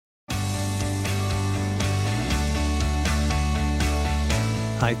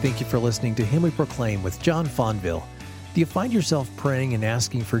Hi, thank you for listening to Him We Proclaim with John Fonville. Do you find yourself praying and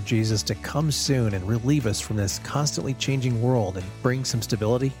asking for Jesus to come soon and relieve us from this constantly changing world and bring some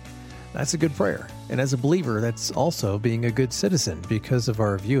stability? That's a good prayer. And as a believer, that's also being a good citizen because of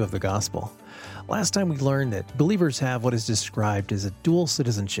our view of the gospel. Last time we learned that believers have what is described as a dual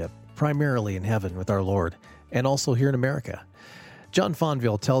citizenship, primarily in heaven with our Lord, and also here in America. John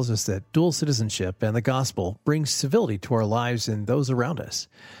Fonville tells us that dual citizenship and the gospel brings civility to our lives and those around us.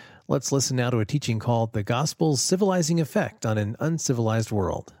 Let's listen now to a teaching called The Gospel's Civilizing Effect on an Uncivilized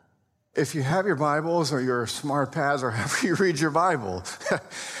World. If you have your Bibles or your smart pads or however you read your Bible,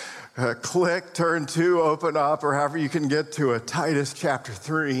 click, turn to, open up, or however you can get to it, Titus chapter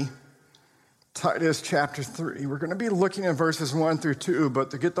 3. Titus chapter 3. We're going to be looking at verses 1 through 2,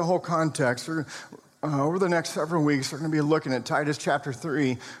 but to get the whole context, over the next several weeks, we're going to be looking at Titus chapter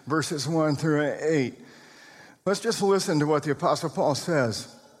 3, verses 1 through 8. Let's just listen to what the Apostle Paul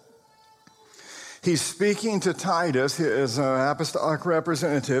says. He's speaking to Titus, his apostolic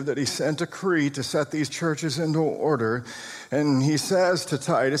representative that he sent to Crete to set these churches into order. And he says to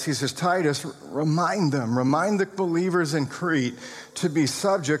Titus, Titus, remind the believers in Crete to be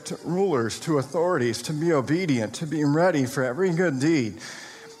subject to rulers, to authorities, to be obedient, to be ready for every good deed.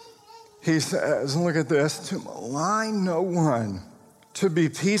 He says, look at this, to malign no one, to be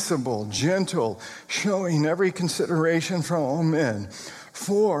peaceable, gentle, showing every consideration for all men.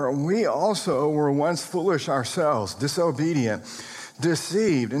 For we also were once foolish ourselves, disobedient,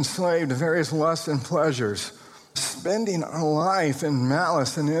 deceived, enslaved to various lusts and pleasures, spending our life in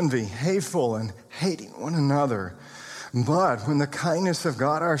malice and envy, hateful and hating one another. But when the kindness of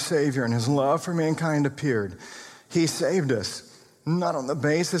God our Savior and his love for mankind appeared, he saved us, not on the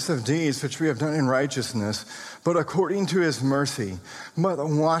basis of deeds which we have done in righteousness, but according to his mercy, by the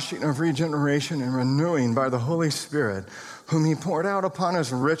washing of regeneration and renewing by the Holy Spirit, whom he poured out upon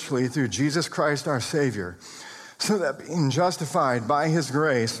us richly through Jesus Christ our Savior, so that being justified by his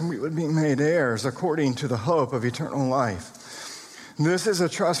grace, we would be made heirs according to the hope of eternal life. This is a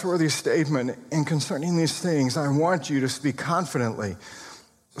trustworthy statement, and concerning these things, I want you to speak confidently,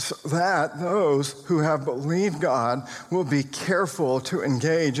 so that those who have believed God will be careful to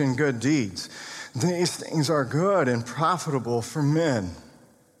engage in good deeds. These things are good and profitable for men.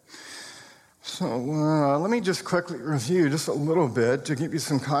 So let me just quickly review just a little bit to give you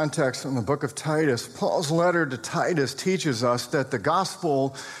some context on the book of Titus. Paul's letter to Titus teaches us that the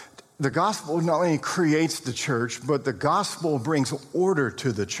gospel not only creates the church, but the gospel brings order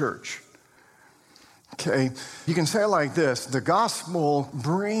to the church. Okay, you can say it like this: the gospel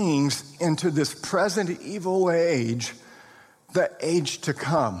brings into this present evil age the age to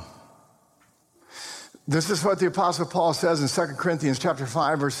come. This is what the Apostle Paul says in 2 Corinthians chapter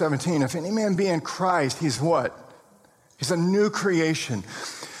 5, verse 17. If any man be in Christ, he's what? He's a new creation.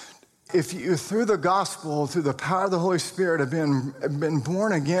 If you, through the gospel, through the power of the Holy Spirit, have been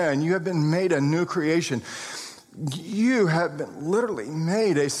born again, you have been made a new creation. You have been literally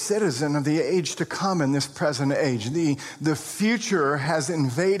made a citizen of the age to come in this present age. The future has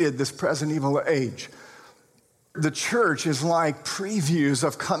invaded this present evil age. The church is like previews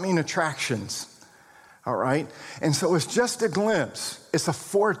of coming attractions. All right? And so it's just a glimpse. It's a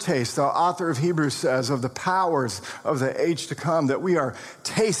foretaste, the author of Hebrews says, of the powers of the age to come, that we are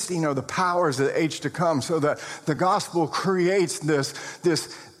tasting of the powers of the age to come, so that the gospel creates this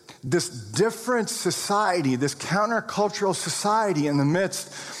different society, this countercultural society in the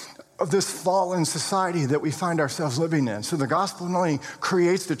midst of this fallen society that we find ourselves living in. So the gospel not only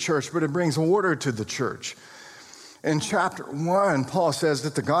creates the church, but it brings order to the church. In chapter 1, Paul says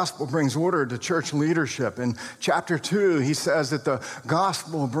that the gospel brings order to church leadership. In chapter 2, he says that the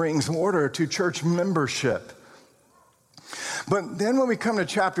gospel brings order to church membership. But then when we come to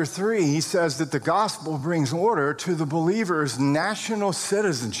chapter 3, he says that the gospel brings order to the believer's national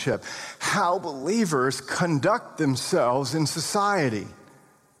citizenship, how believers conduct themselves in society.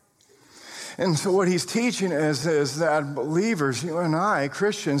 And so what he's teaching is that believers, you and I,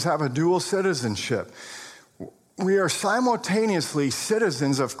 Christians, have a dual citizenship. We are simultaneously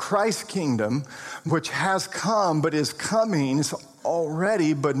citizens of Christ's kingdom, which has come but is coming. It's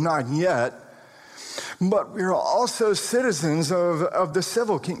already but not yet. But we are also citizens of the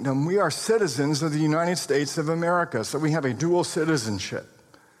civil kingdom. We are citizens of the United States of America, so we have a dual citizenship.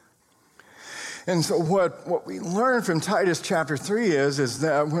 And so what we learn from Titus chapter 3 is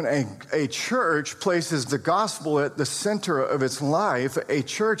that when a church places the gospel at the center of its life, a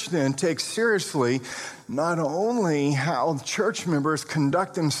church then takes seriously not only how church members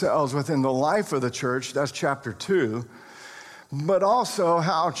conduct themselves within the life of the church, that's chapter 2, but also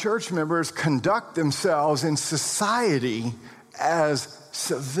how church members conduct themselves in society as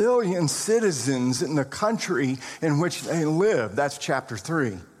civilian citizens in the country in which they live. That's chapter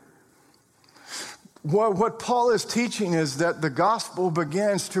 3. What Paul is teaching is that the gospel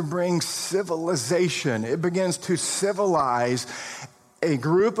begins to bring civilization. It begins to civilize a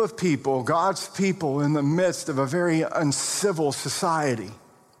group of people, God's people, in the midst of a very uncivil society.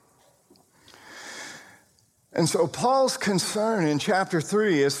 And so Paul's concern in chapter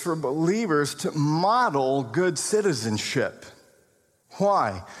 3 is for believers to model good citizenship.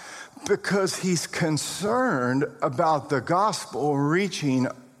 Why? Because he's concerned about the gospel reaching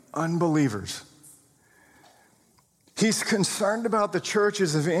unbelievers. He's concerned about the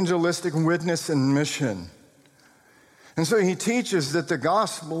church's evangelistic witness and mission. And so he teaches that the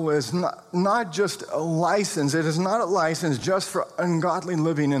gospel is not just a license. It is not a license just for ungodly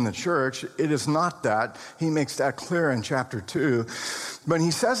living in the church. It is not that. He makes that clear in chapter 2. But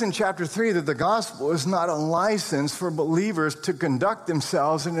he says in chapter 3 that the gospel is not a license for believers to conduct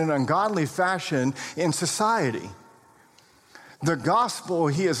themselves in an ungodly fashion in society. The gospel,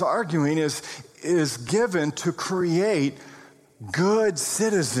 he is arguing, is given to create good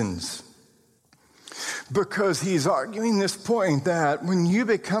citizens. Because he's arguing this point that when you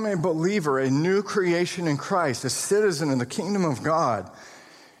become a believer, a new creation in Christ, a citizen in the kingdom of God,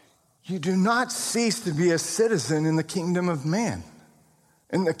 you do not cease to be a citizen in the kingdom of man,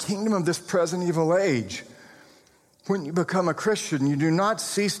 in the kingdom of this present evil age. When you become a Christian, you do not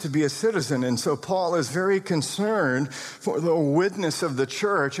cease to be a citizen. And so Paul is very concerned for the witness of the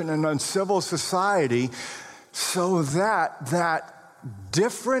church in an uncivil society so that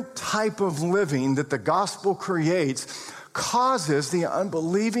different type of living that the gospel creates causes the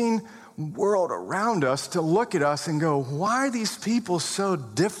unbelieving world around us to look at us and go, why are these people so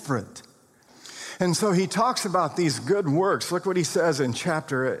different? And so he talks about these good works. Look what he says in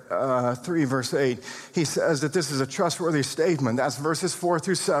chapter 3, verse 8. He says that this is a trustworthy statement. That's verses 4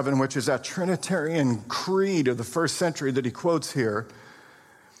 through 7, which is that Trinitarian creed of the first century that he quotes here.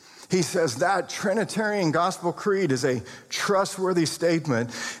 He says that Trinitarian gospel creed is a trustworthy statement.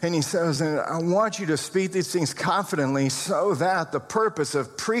 And he says, and I want you to speak these things confidently so that the purpose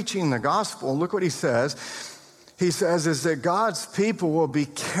of preaching the gospel, look what he says, is that God's people will be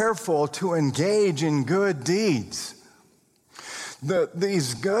careful to engage in good deeds.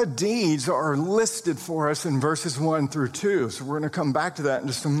 These good deeds are listed for us in verses 1 through 2. So we're going to come back to that in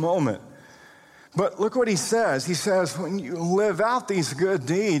just a moment. But look what he says. He says, when you live out these good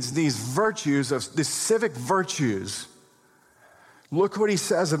deeds, these virtues, these civic virtues, look what he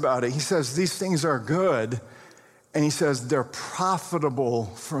says about it. He says, these things are good. And he says, they're profitable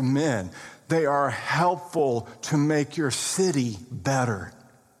for men. They are helpful to make your city better.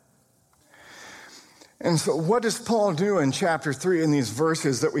 And so what does Paul do in chapter 3 in these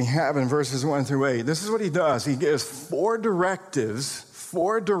verses that we have in verses 1 through 8? This is what he does. He gives four directives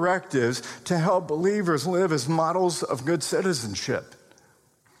to help believers live as models of good citizenship.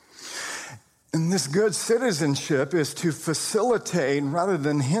 And this good citizenship is to facilitate rather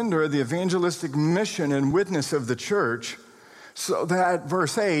than hinder the evangelistic mission and witness of the church, so that,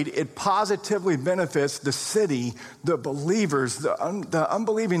 verse 8, it positively benefits the city, the believers, the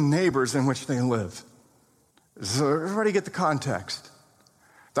unbelieving neighbors in which they live. So everybody get the context.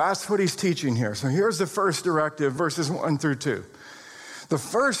 That's what he's teaching here. So here's the first directive, verses 1 through 2. The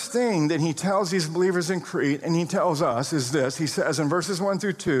first thing that he tells these believers in Crete, and he tells us, is this. He says in verses 1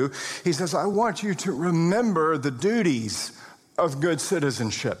 through 2, he says, I want you to remember the duties of good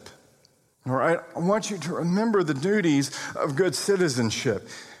citizenship. All right? I want you to remember the duties of good citizenship.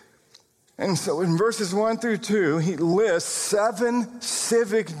 And so in verses 1 through 2, he lists 7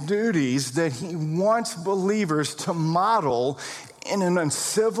 civic duties that he wants believers to model in an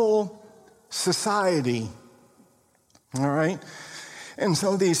uncivil society. All right? And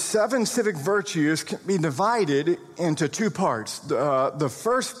so these 7 civic virtues can be divided into 2 parts. The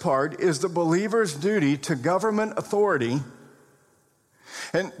first part is the believer's duty to government authority.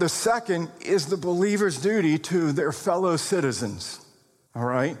 And the second is the believer's duty to their fellow citizens. All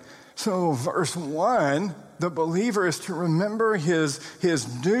right? So verse 1, the believer is to remember his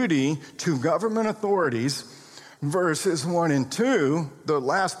duty to government authorities. Verses 1 and 2, the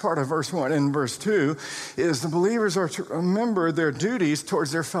last part of verse 1 and verse 2, is the believers are to remember their duties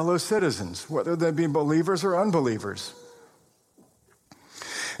towards their fellow citizens, whether they be believers or unbelievers.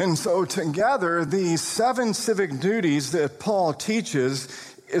 And so together, these 7 civic duties that Paul teaches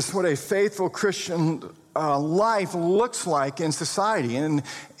is what a faithful Christian life looks like in society. And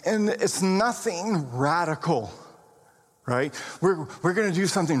it's nothing radical. Right? We're going to do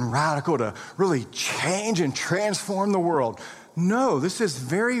something radical to really change and transform the world. No, this is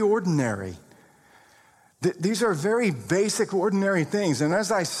very ordinary. These are very basic, ordinary things. And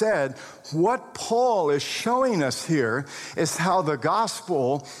as I said, what Paul is showing us here is how the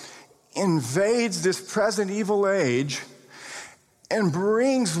gospel invades this present evil age and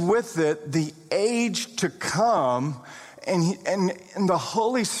brings with it the age to come. And the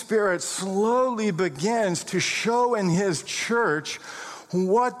Holy Spirit slowly begins to show in his church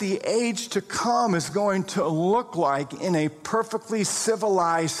what the age to come is going to look like in a perfectly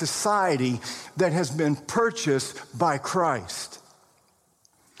civilized society that has been purchased by Christ.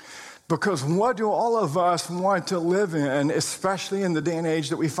 Because what do all of us want to live in, especially in the day and age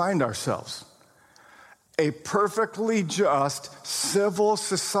that we find ourselves? A perfectly just civil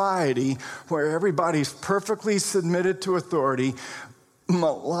society where everybody's perfectly submitted to authority,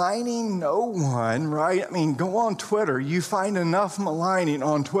 maligning no one, right? I mean, go on Twitter. You find enough maligning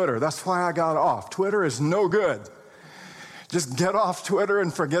on Twitter. That's why I got off. Twitter is no good. Just get off Twitter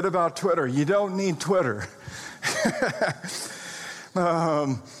and forget about Twitter. You don't need Twitter.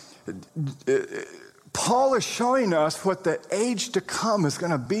 Paul is showing us what the age to come is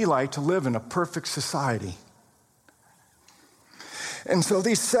going to be like to live in a perfect society. And so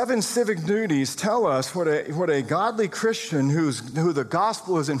these 7 civic duties tell us what a godly Christian who the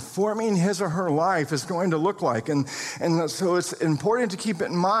gospel is informing his or her life is going to look like. And so it's important to keep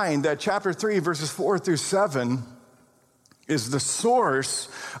in mind that chapter 3, verses 4 through 7 is the source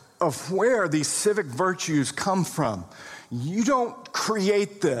of where these civic virtues come from. You don't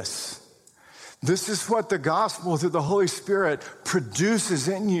create this. This is what the gospel through the Holy Spirit produces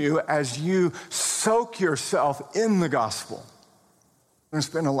in you as you soak yourself in the gospel. I'm going to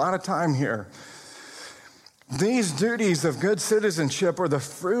spend a lot of time here. These duties of good citizenship are the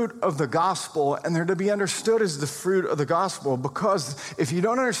fruit of the gospel, and they're to be understood as the fruit of the gospel, because if you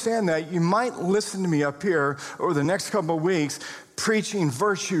don't understand that, you might listen to me up here over the next couple of weeks preaching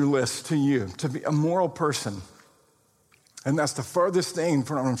virtue lists to you, to be a moral person. And that's the furthest thing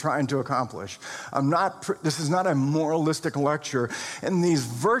from what I'm trying to accomplish. This is not a moralistic lecture. And these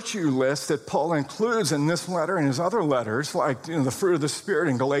virtue lists that Paul includes in this letter and his other letters, like the fruit of the Spirit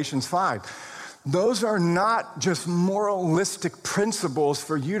in Galatians 5, those are not just moralistic principles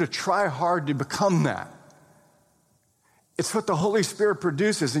for you to try hard to become that. It's what the Holy Spirit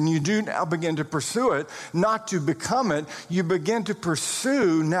produces, and you do now begin to pursue it, not to become it. You begin to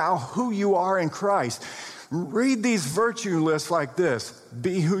pursue now who you are in Christ. Read these virtue lists like this.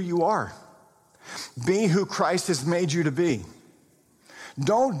 Be who you are. Be who Christ has made you to be.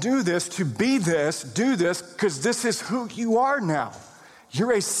 Don't do this to be this. Do this because this is who you are now.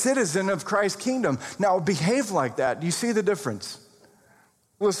 You're a citizen of Christ's kingdom. Now behave like that. Do you see the difference?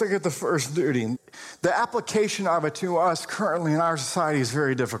 Let's look at the first duty. The application of it to us currently in our society is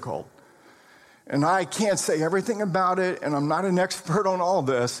very difficult. And I can't say everything about it, and I'm not an expert on all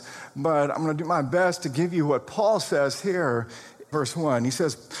this, but I'm going to do my best to give you what Paul says here, verse 1. He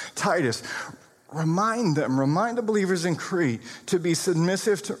says, Titus, remind the believers in Crete to be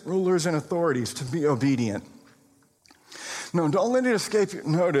submissive to rulers and authorities, to be obedient. No, don't let it escape your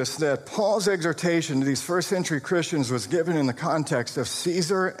notice that Paul's exhortation to these first century Christians was given in the context of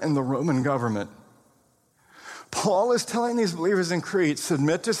Caesar and the Roman government. Paul is telling these believers in Crete,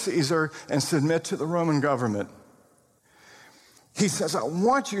 submit to Caesar and submit to the Roman government. He says, I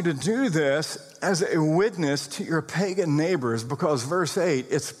want you to do this as a witness to your pagan neighbors because, verse 8,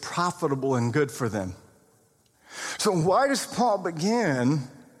 it's profitable and good for them. So why does Paul begin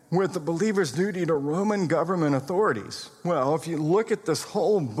with the believer's duty to Roman government authorities? Well, if you look at this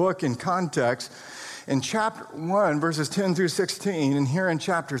whole book in context, in chapter 1, verses 10 through 16, and here in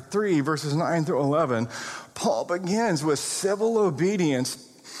chapter 3, verses 9 through 11, Paul begins with civil obedience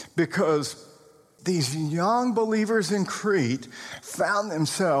because these young believers in Crete found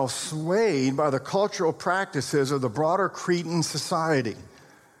themselves swayed by the cultural practices of the broader Cretan society.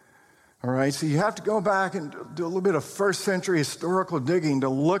 All right, so you have to go back and do a little bit of first century historical digging to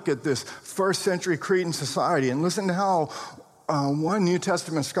look at this first century Cretan society and listen to how one New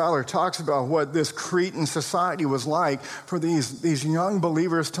Testament scholar talks about what this Cretan society was like for these young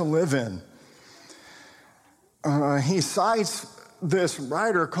believers to live in. He cites this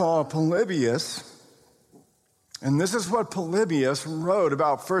writer called Polybius, and this is what Polybius wrote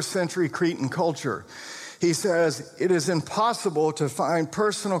about first century Cretan culture. He says, it is impossible to find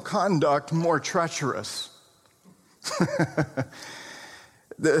personal conduct more treacherous.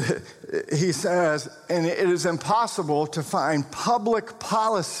 He says, and it is impossible to find public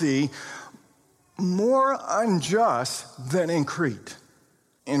policy more unjust than in Crete,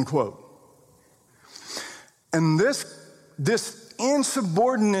 end quote. And this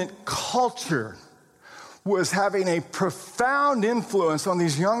insubordinate culture was having a profound influence on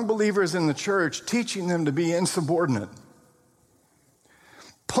these young believers in the church, teaching them to be insubordinate.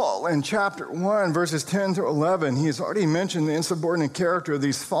 Paul, in chapter 1, verses 10 through 11, he's already mentioned the insubordinate character of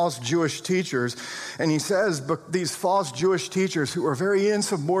these false Jewish teachers. And he says, but these false Jewish teachers who are very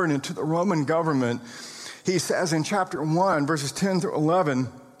insubordinate to the Roman government, he says in chapter 1, verses 10 through 11,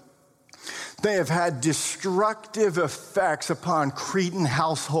 they have had destructive effects upon Cretan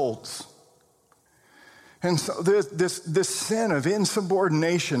households. And so this sin of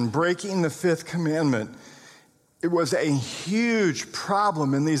insubordination, breaking the fifth commandment, it was a huge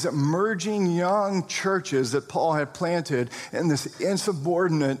problem in these emerging young churches that Paul had planted in this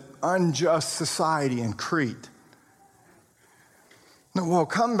insubordinate, unjust society in Crete. Now, we'll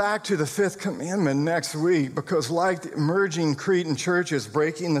come back to the fifth commandment next week because like the emerging Cretan churches,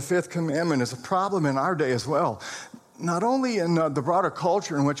 breaking the fifth commandment is a problem in our day as well. Not only in the broader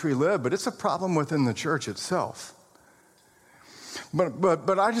culture in which we live, but it's a problem within the church itself.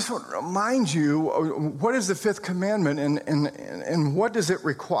 But I just want to remind you, what is the fifth commandment and what does it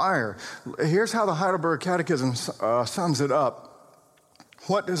require? Here's how the Heidelberg Catechism sums it up.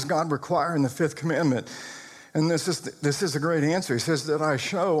 What does God require in the fifth commandment? And this is a great answer. He says that I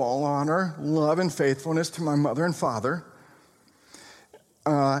show all honor, love, and faithfulness to my mother and father,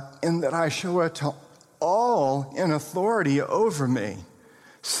 and that I show it to all in authority over me.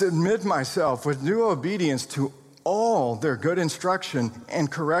 Submit myself with due obedience to all their good instruction and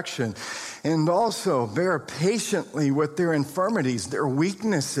correction, and also bear patiently with their infirmities, their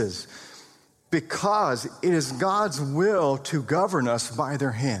weaknesses, because it is God's will to govern us by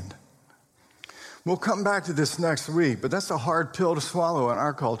their hand. We'll come back to this next week, but that's a hard pill to swallow in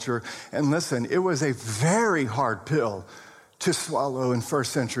our culture. And listen, it was a very hard pill to swallow in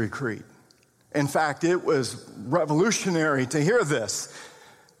first century Crete. In fact, it was revolutionary to hear this.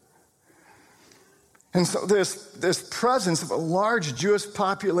 And so this presence of a large Jewish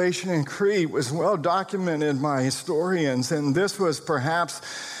population in Crete was well documented by historians, and this was perhaps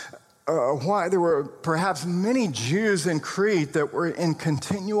why there were perhaps many Jews in Crete that were in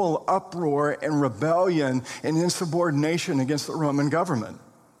continual uproar and rebellion and insubordination against the Roman government.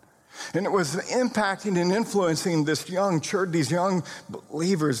 And it was impacting and influencing this young church, these young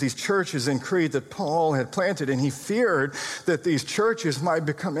believers, these churches in Crete that Paul had planted. And he feared that these churches might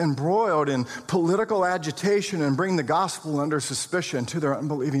become embroiled in political agitation and bring the gospel under suspicion to their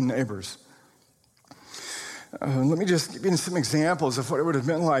unbelieving neighbors. Let me just give you some examples of what it would have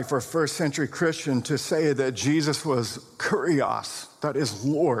been like for a first century Christian to say that Jesus was Kyrios, that is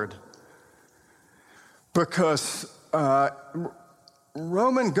Lord. Because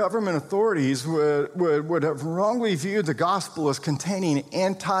Roman government authorities would have wrongly viewed the gospel as containing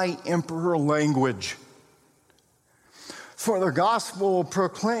anti-emperor language. For the gospel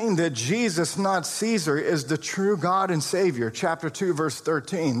proclaimed that Jesus, not Caesar, is the true God and Savior. Chapter 2, verse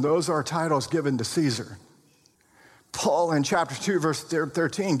 13. Those are titles given to Caesar. Paul in chapter 2, verse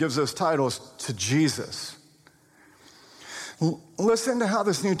 13 gives those titles to Jesus. Listen to how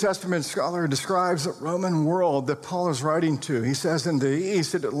this New Testament scholar describes the Roman world that Paul is writing to. He says, in the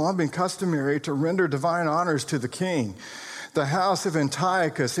East, it had long been customary to render divine honors to the king. The house of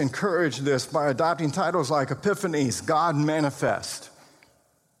Antiochus encouraged this by adopting titles like Epiphanes, God manifest,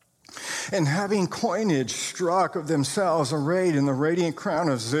 and having coinage struck of themselves arrayed in the radiant crown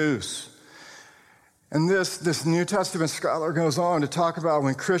of Zeus. And this New Testament scholar goes on to talk about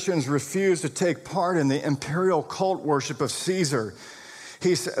when Christians refuse to take part in the imperial cult worship of Caesar.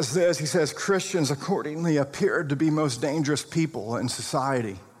 He says this, he says, Christians accordingly appeared to be most dangerous people in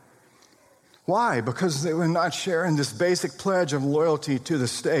society. Why? Because they would not share in this basic pledge of loyalty to the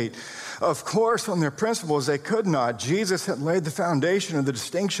state. Of course, on their principles, they could not. Jesus had laid the foundation of the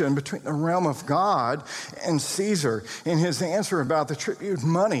distinction between the realm of God and Caesar in his answer about the tribute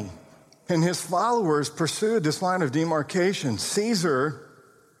money. And his followers pursued this line of demarcation. Caesar,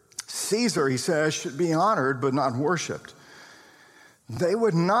 he says, should be honored but not worshiped. They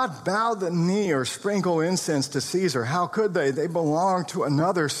would not bow the knee or sprinkle incense to Caesar. How could they? They belonged to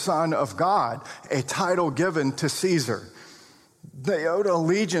another son of God, a title given to Caesar. They owed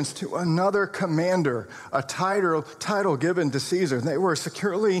allegiance to another commander, a title given to Caesar. They were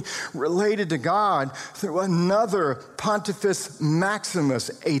securely related to God through another Pontifex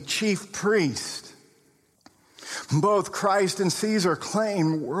Maximus, a chief priest. Both Christ and Caesar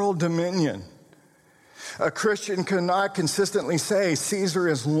claimed world dominion. A Christian cannot consistently say Caesar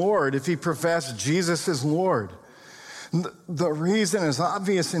is Lord if he professed Jesus is Lord. The reason is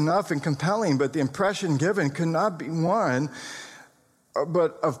obvious enough and compelling, but the impression given cannot be one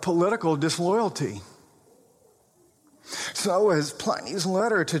but of political disloyalty. So as Pliny's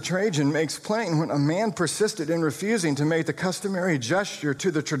letter to Trajan makes plain, when a man persisted in refusing to make the customary gesture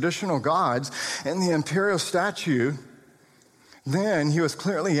to the traditional gods and the imperial statue, then he was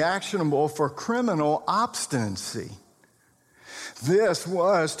clearly actionable for criminal obstinacy. This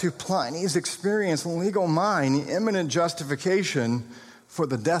was, to Pliny's experienced legal mind, the imminent justification for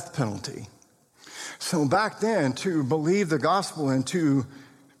the death penalty. So back then, to believe the gospel and to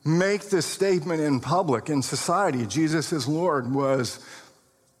make this statement in public, in society, Jesus is Lord, was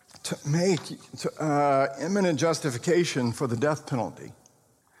to make imminent justification for the death penalty.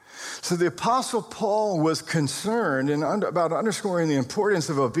 So the Apostle Paul was concerned about underscoring the importance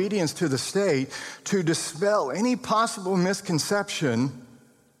of obedience to the state to dispel any possible misconception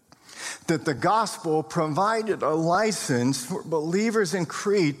that the gospel provided a license for believers in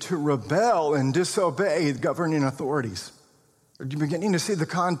Crete to rebel and disobey governing authorities. Are you beginning to see the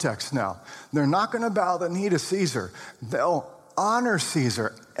context now? They're not going to bow the knee to Caesar. They'll honor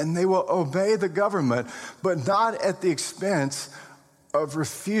Caesar, and they will obey the government, but not at the expense of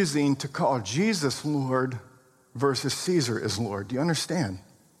refusing to call Jesus Lord versus Caesar is Lord. Do you understand?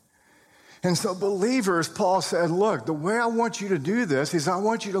 And so believers, Paul said, look, the way I want you to do this is I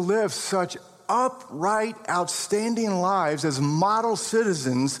want you to live such upright, outstanding lives as model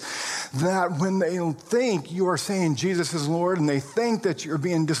citizens that when they think you are saying Jesus is Lord and they think that you're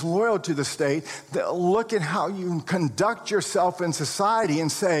being disloyal to the state, they'll look at how you conduct yourself in society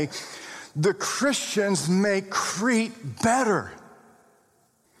and say, the Christians make Crete better.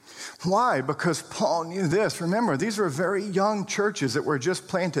 Why? Because Paul knew this. Remember, these were very young churches that were just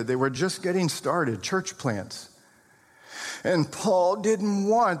planted. They were just getting started, church plants. And Paul didn't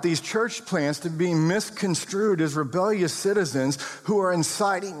want these church plants to be misconstrued as rebellious citizens who are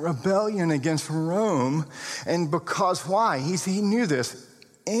inciting rebellion against Rome. And because why? He knew this.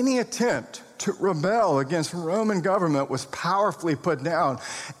 Any attempt to rebel against Roman government was powerfully put down.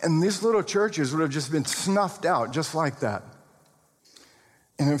 And these little churches would have just been snuffed out just like that.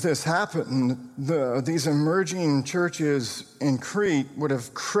 And if this happened, these emerging churches in Crete would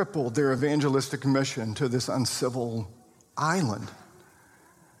have crippled their evangelistic mission to this uncivil island.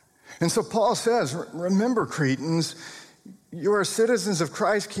 And so Paul says, remember, Cretans, you are citizens of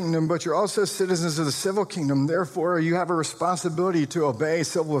Christ's kingdom, but you're also citizens of the civil kingdom. Therefore, you have a responsibility to obey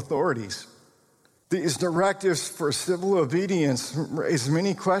civil authorities. These directives for civil obedience raise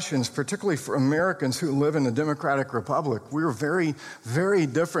many questions, particularly for Americans who live in a democratic republic. We're very, very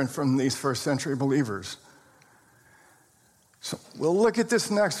different from these first century believers. So we'll look at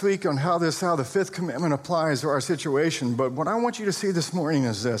this next week on how the fifth commandment applies to our situation. But what I want you to see this morning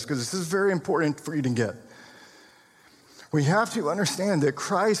is this, because this is very important for you to get. We have to understand that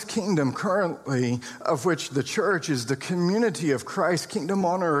Christ's kingdom currently, of which the church is the community of Christ's kingdom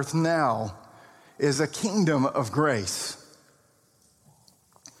on earth now, is a kingdom of grace.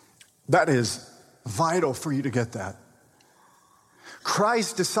 That is vital for you to get that.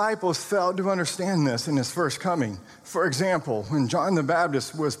 Christ's disciples failed to understand this in his first coming. For example, when John the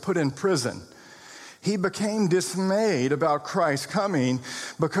Baptist was put in prison, he became dismayed about Christ's coming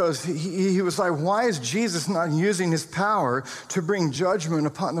because he was like, why is Jesus not using his power to bring judgment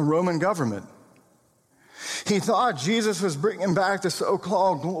upon the Roman government? He thought Jesus was bringing back the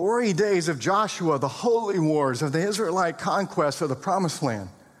so-called glory days of Joshua, the holy wars of the Israelite conquest of the Promised Land.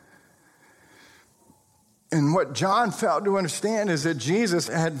 And what John failed to understand is that Jesus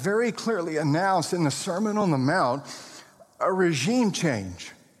had very clearly announced in the Sermon on the Mount a regime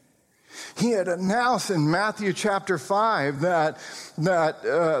change. He had announced in Matthew chapter 5 that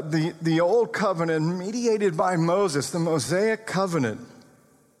the old covenant mediated by Moses, the Mosaic covenant,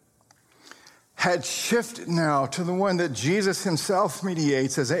 had shifted now to the one that Jesus himself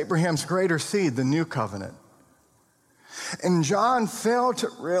mediates as Abraham's greater seed, the new covenant. And John failed to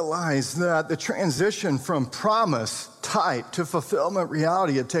realize that the transition from promise, type, to fulfillment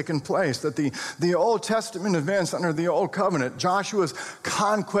reality had taken place, that the Old Testament events under the Old Covenant, Joshua's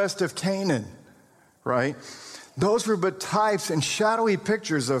conquest of Canaan, right? Those were but types and shadowy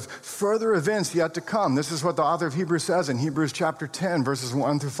pictures of further events yet to come. This is what the author of Hebrews says in Hebrews chapter 10, verses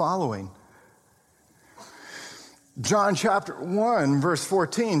 1 through following. John chapter 1, verse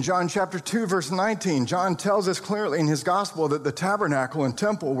 14, John chapter 2, verse 19, John tells us clearly in his gospel that the tabernacle and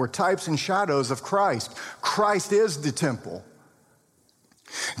temple were types and shadows of Christ. Christ is the temple.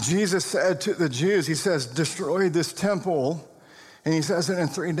 Jesus said to the Jews, he says, destroy this temple, and he says that in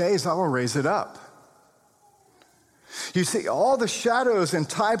 3 days I will raise it up. You see, all the shadows and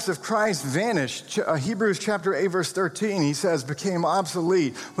types of Christ vanished. Hebrews chapter 8, verse 13, he says, became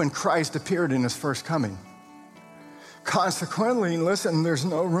obsolete when Christ appeared in his first coming. Consequently, listen, there's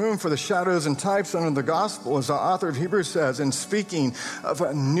no room for the shadows and types under the gospel. As the author of Hebrews says, in speaking of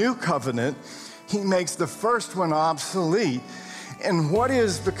a new covenant, he makes the first one obsolete. And what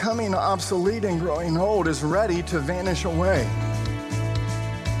is becoming obsolete and growing old is ready to vanish away.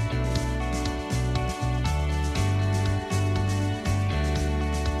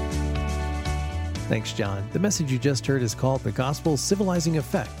 Thanks, John. The message you just heard is called The Gospel's Civilizing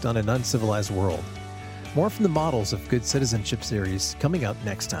Effect on an Uncivilized World. More from the Models of Good Citizenship series coming up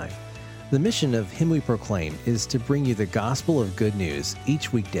next time. The mission of Him We Proclaim is to bring you the gospel of good news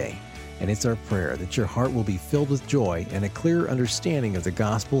each weekday, and it's our prayer that your heart will be filled with joy and a clearer understanding of the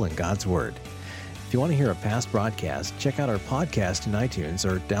gospel and God's Word. If you want to hear a past broadcast, check out our podcast in iTunes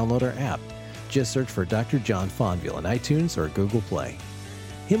or download our app. Just search for Dr. John Fonville in iTunes or Google Play.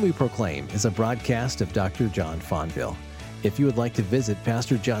 Him We Proclaim is a broadcast of Dr. John Fonville. If you would like to visit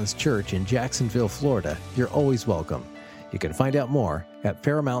Pastor John's church in Jacksonville, Florida, you're always welcome. You can find out more at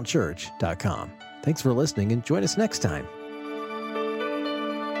ParamountChurch.com. Thanks for listening and join us next time.